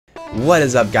What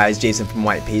is up, guys? Jason from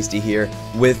White Pasty here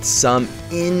with some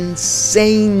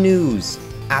insane news.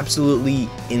 Absolutely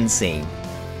insane.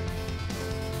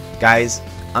 Guys,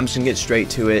 I'm just gonna get straight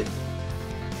to it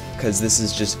because this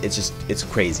is it's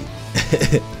crazy.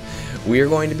 We are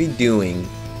going to be doing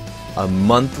a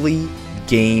monthly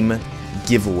game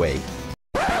giveaway.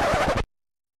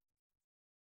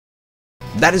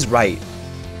 That is right.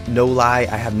 No lie,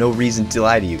 I have no reason to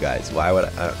lie to you guys. Why would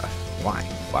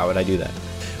I do that?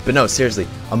 But no, seriously,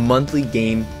 a monthly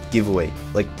game giveaway.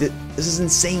 Like, this is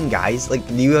insane, guys. Like,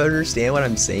 do you understand what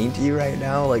I'm saying to you right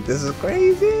now? Like, this is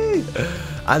crazy.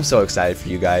 I'm so excited for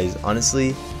you guys.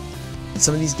 Honestly,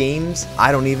 some of these games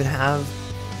I don't even have,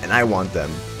 and I want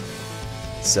them.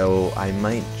 So I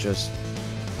might just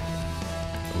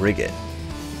rig it.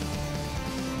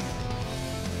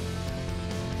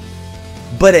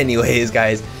 But anyways,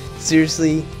 guys,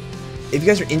 seriously, if you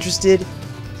guys are interested,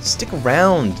 stick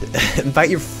around. Invite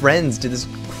your friends to this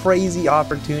crazy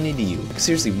opportunity. Like,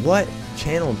 seriously, what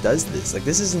channel does this? Like,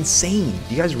 this is insane.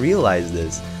 Do you guys realize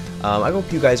this? I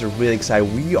hope you guys are really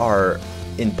excited. We are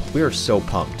so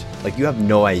pumped. Like, you have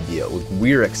no idea. Like,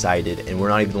 we're excited, and we're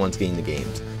not even the ones getting the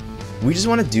games. We just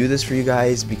want to do this for you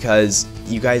guys because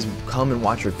you guys come and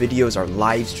watch our videos, our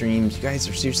live streams. You guys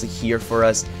are seriously here for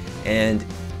us, and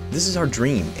this is our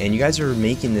dream, and you guys are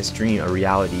making this dream a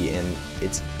reality, and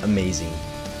it's amazing.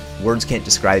 Words can't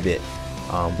describe it.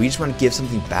 We just want to give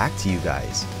something back to you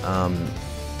guys.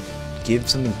 Give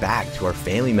something back to our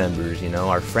family members, you know,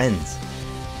 our friends.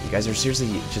 You guys are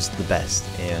seriously just the best,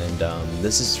 and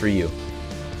this is for you.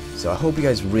 So I hope you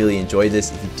guys really enjoy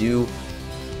this. If you do,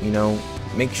 you know,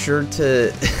 make sure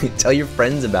to tell your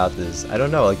friends about this. I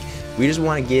don't know, like, we just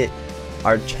want to get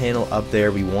our channel up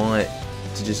there. We want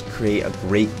to just create a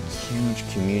great, huge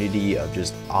community of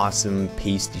just awesome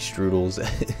pasty strudels.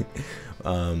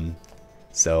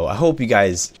 So I hope you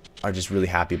guys are just really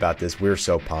happy about this. We're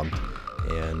so pumped,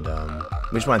 and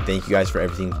we just want to thank you guys for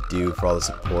everything you do, for all the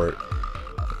support.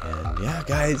 And yeah,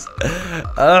 guys,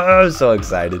 I'm so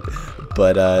excited.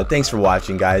 But thanks for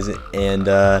watching, guys, and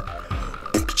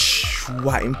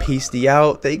White and Pasty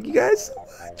out. Thank you guys.